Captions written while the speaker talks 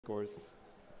course.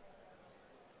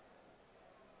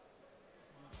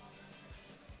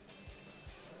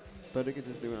 But they could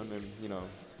just do it on the, you know,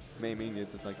 main menu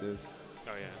just like this.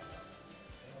 Oh, yeah.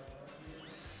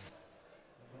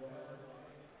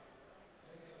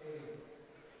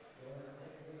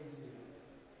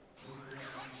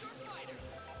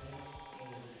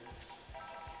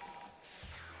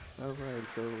 Alright,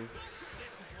 so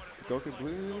Goku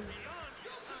Blue.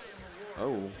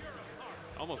 Oh.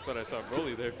 Almost thought I saw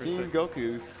Broly there for a Team second.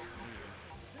 Goku's.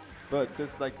 But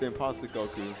just like the imposter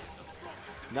Goku.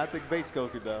 Not the base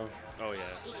Goku though. Oh, yeah.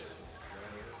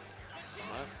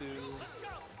 Zamasu.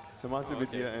 Zamasu, Oh,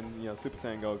 okay. Vegeta, and, you know, Super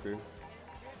Saiyan Goku.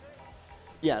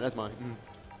 Yeah, that's mine.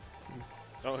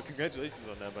 Oh, congratulations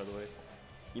on that, by the way.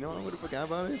 You know, I would have forgot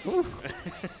about it. Ooh.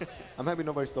 I'm happy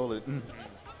nobody stole it.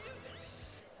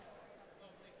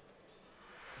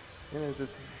 And is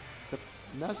this the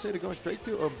not straight going straight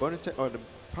to or button check or the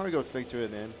probably go straight to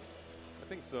it then? I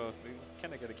think so. They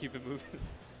kind of got to keep it moving.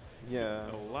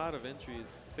 Yeah. A lot of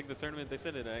entries. I think the tournament, they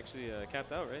said it actually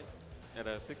capped out, right?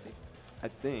 At 60? I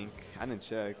think. I didn't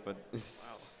check, but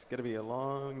it's gonna be a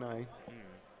long night.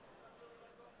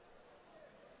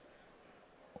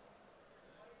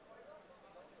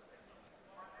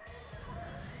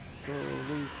 So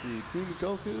let me see. Team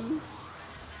Goku's.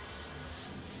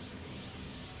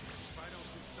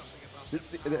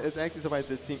 It's actually surprised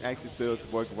this team actually does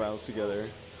work well together.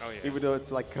 Oh, yeah. Even though it's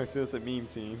like considered a meme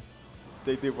team,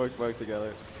 they did work well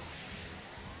together.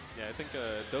 Yeah, I think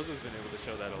Doza's been able to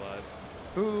show that a lot.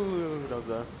 Ooh,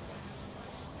 Doza.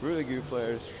 Really good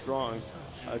player, strong.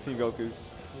 Team Goku's.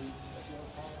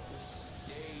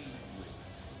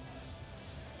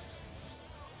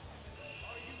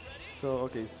 So,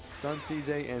 okay,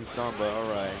 SonTJ and Samba, all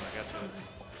right. I got you.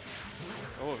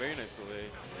 Oh, very nice delay.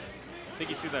 I think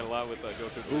you see that a lot with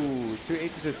Goku. Ooh,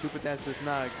 280 to super dash is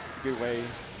not a good way.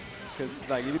 Because,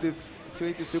 like, if you do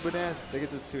 280 super dash, they get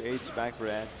this 2H back for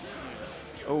that.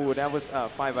 Oh, that was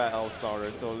 5IL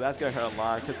starter, so that's going to hurt a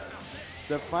lot. Because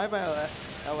the 5IL,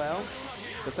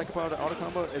 the second part of the auto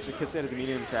combo, is considered as a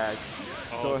medium attack.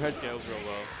 Oh, so it hurts. Scales real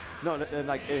well. No,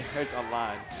 like, it hurts a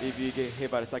lot if you get hit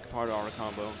by the second part of the auto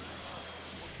combo.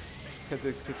 Because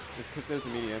it's considered as a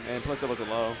medium, and plus it was a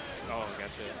low. Oh,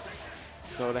 gotcha.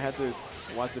 So they had to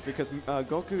watch it because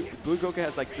Blue Goku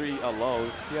has like 3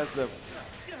 lows. He has the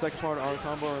second part of our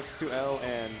combo, 2L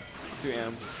and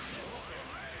 2M.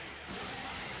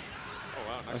 Oh,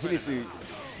 wow. He needs to,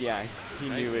 yeah, he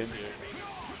Nice knew it. here.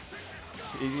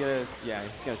 He's gonna, yeah,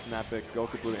 he's gonna snap it.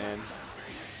 Goku Blue N.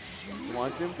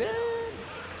 Wants him dead.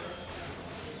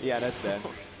 Yeah, that's dead.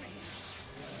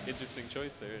 Interesting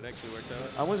choice there. It actually worked out.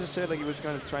 I wasn't sure like he was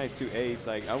gonna try 2As.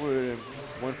 Like I would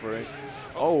have went for it.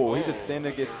 Oh, he just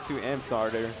standard gets 2M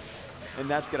starter, and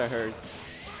that's gonna hurt.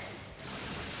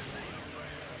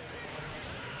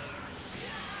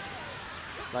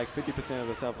 Like 50% of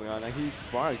the self on. Like he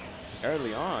sparks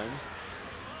early on,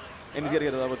 and he's gonna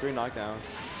get a level 3 knockdown.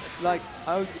 Like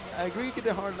I agree you get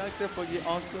the hard knockdown, but you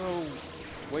also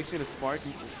wasting the spark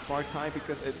time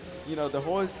because it, you know, the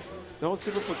whole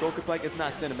super for Goku Black is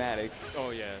not cinematic.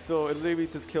 Oh yeah. So it literally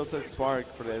just kills his spark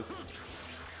for this.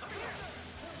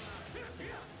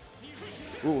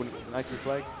 Ooh, nice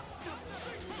reflect.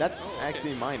 That's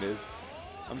actually minus.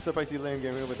 I'm surprised he let him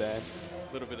get rid of that.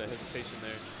 A little bit of hesitation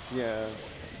there. Yeah.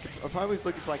 I probably was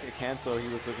looking for like a cancel he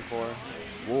was looking for.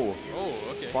 Whoa.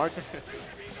 Oh, okay. Spark.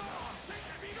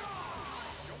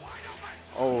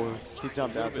 Oh, he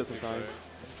jumped out just in time.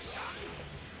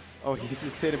 Oh, he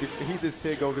just hit him. He just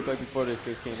hit Goku Black before the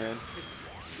assist came in.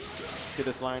 Get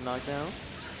this line knocked down.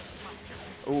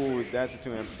 Oh, that's a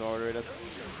 2M starter.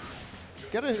 That's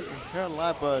gotta hurt a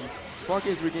lot, but Spark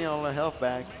is regaining all the health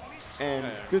back, and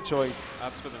good choice.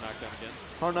 Opts for the knockdown again.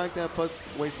 Hard knockdown plus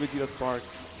waste Vegeta Spark,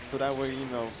 so that way you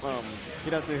know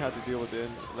he doesn't have to deal with it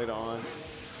later on.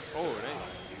 Oh,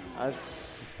 nice. I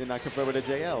did not compare with a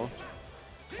JL.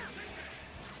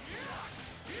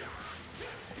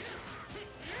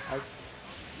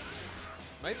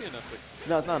 Might be enough to.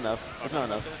 No, it's not enough. Oh, It's not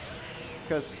enough.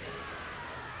 Because.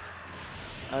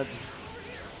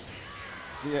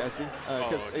 Yeah, see?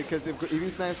 Because if he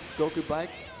snaps Goku Black,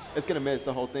 it's going to miss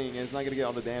the whole thing, and it's not going to get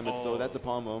all the damage, so that's a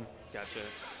palm. Gotcha.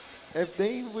 If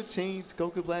they would change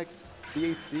Goku Black's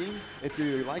DHC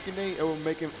into Lycanate, it would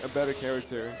make him a better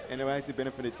character, and it would actually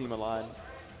benefit the team a lot.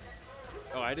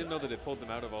 Oh, I didn't know that it pulled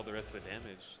them out of all the rest of the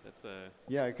damage. That's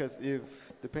Yeah, because if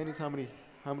depending how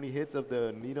many hits of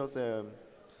the needles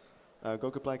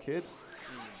Goku Black hits,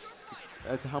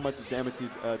 that's how much damage he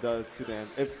does to them.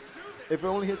 If it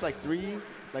only hits like 3,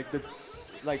 like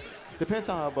depends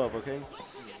on how above, okay?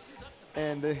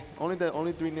 And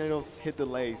only 3 needles hit the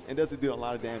legs and doesn't do a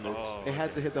lot of damage. Oh, it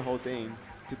has to hit the whole thing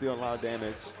to do a lot of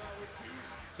damage.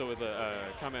 So with a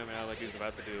Kamehameha like he was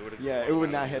about to do, would It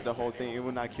would not hit the whole thing. It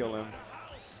would not kill him.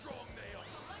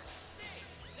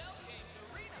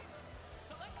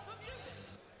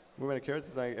 Moving to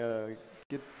characters like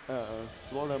get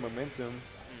slow down momentum.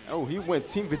 Oh, he went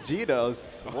Team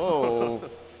Vegeta's. Whoa.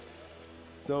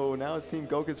 So now it's Team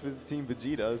Goku's versus Team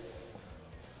Vegeta's.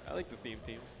 I like the theme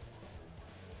teams.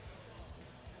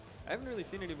 I haven't really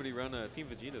seen anybody run Team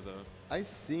Vegeta though. I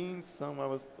seen some. I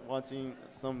was watching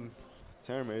some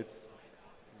tournaments,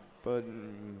 but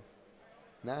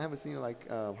now I haven't seen like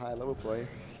high level play.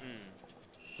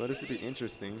 But this would be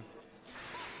interesting.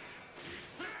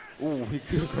 Ooh,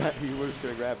 he was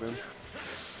gonna grab him.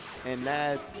 And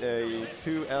that's a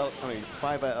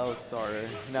 5L starter.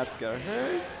 And that's gonna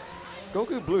hurt.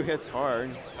 Goku Blue hits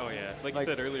hard. Oh yeah, like you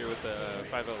said earlier with the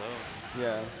 5LO.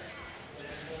 Yeah.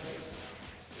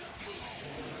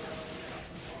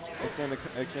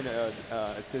 Extended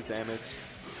assist damage.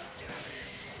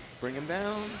 Bring him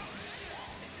down.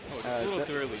 Oh, just a little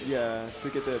too early. Yeah, to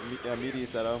get the media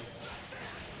set up.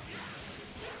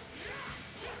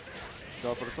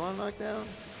 Go for the slam knockdown.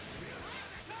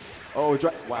 Oh,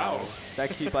 wow. That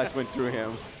key blast went through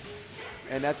him.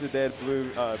 And that's a dead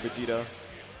blue Vegeta.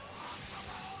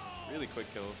 Really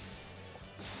quick kill.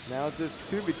 Now it's just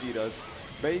 2 Vegetas.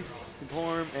 Base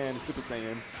form and Super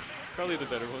Saiyan. Probably the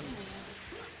better ones.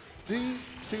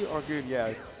 These 2 are good,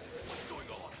 yes.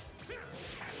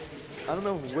 I don't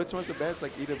know which one's the best,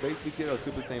 like either base Vegeta or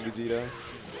Super Saiyan Vegeta.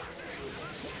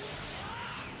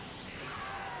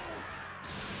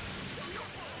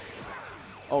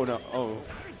 Oh no,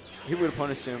 he would have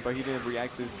punished him, but he didn't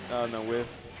react to no whiff.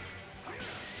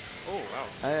 Oh wow.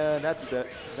 That's dead.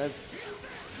 That's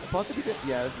possibly dead.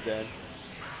 Yeah, that's dead.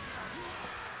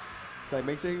 So like,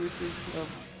 make sure he would see.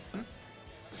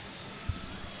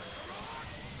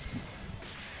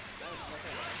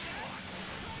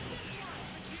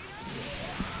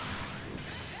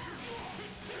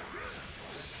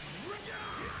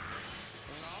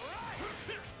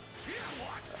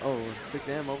 Oh,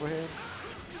 6M overhead.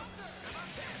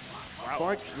 Wow.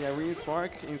 Spark, yeah, when you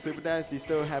Spark in Super Dash, you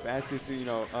still have access to,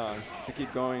 to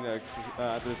keep going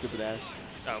after the Super Dash.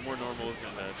 More normals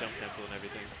and jump cancel and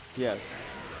everything.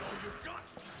 Yes.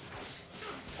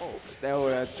 Oh.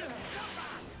 That's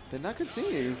did not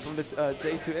continue from the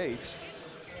J to H.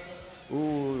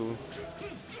 Ooh.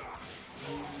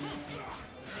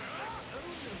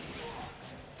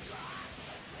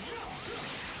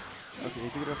 Okay,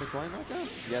 he's gonna go for slime knockdown?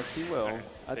 Yes, he will.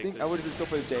 I think I would just go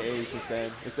for the JH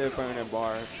instead of burning that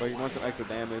bar, but he wants some extra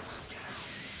damage.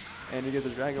 And he gets a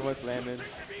Dragonball slamming.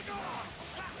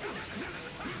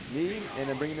 Knee, and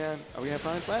then bring down. Oh, we have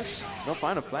Final Flash? No,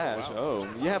 Final Flash. Wow. Oh,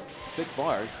 you have 6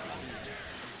 bars.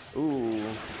 Ooh.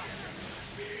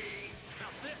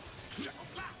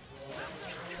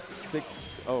 6.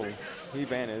 Oh, he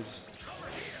vanished.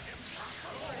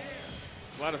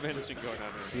 There's a lot of vanishing going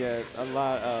on here. Yeah, a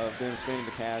lot of them spinning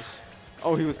the cash.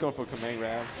 Oh, he was going for a command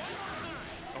grab.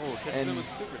 Oh, catches him with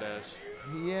Super Dash.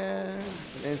 Yeah,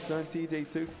 and SonTJ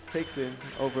takes it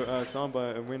over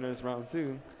Samba in winners round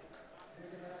 2.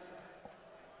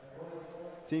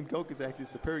 Team Goku is actually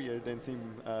superior than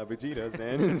Team Vegeta's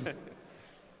then.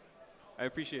 I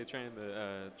appreciate trying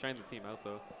the team out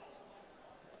though.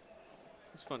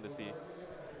 It's fun to see.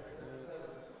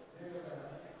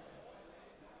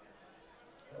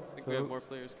 I think we have more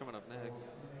players coming up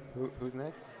next. Who's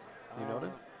next? Do you know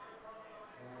them?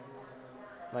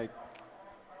 Like,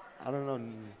 I don't know.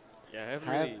 Yeah, I haven't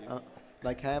really.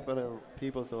 Like half of the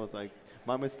people, so it's like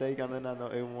my mistake. I did not know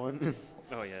everyone.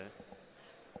 Oh yeah.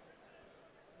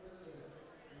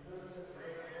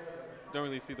 Don't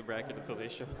really see the bracket until they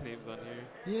show the names on here.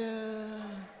 Yeah.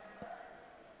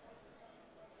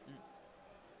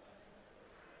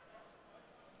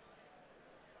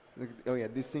 Oh yeah,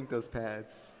 desync those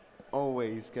pads.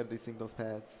 Always gotta desync those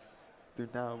pads. Do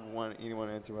not want anyone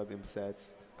to interrupt them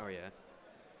sets. Oh yeah.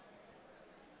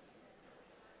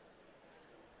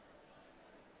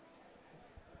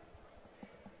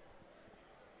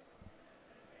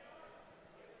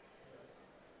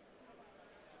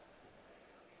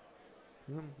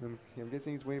 I'm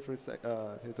guessing he's waiting for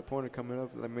his opponent coming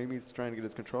up. Like maybe he's trying to get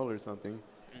his controller or something.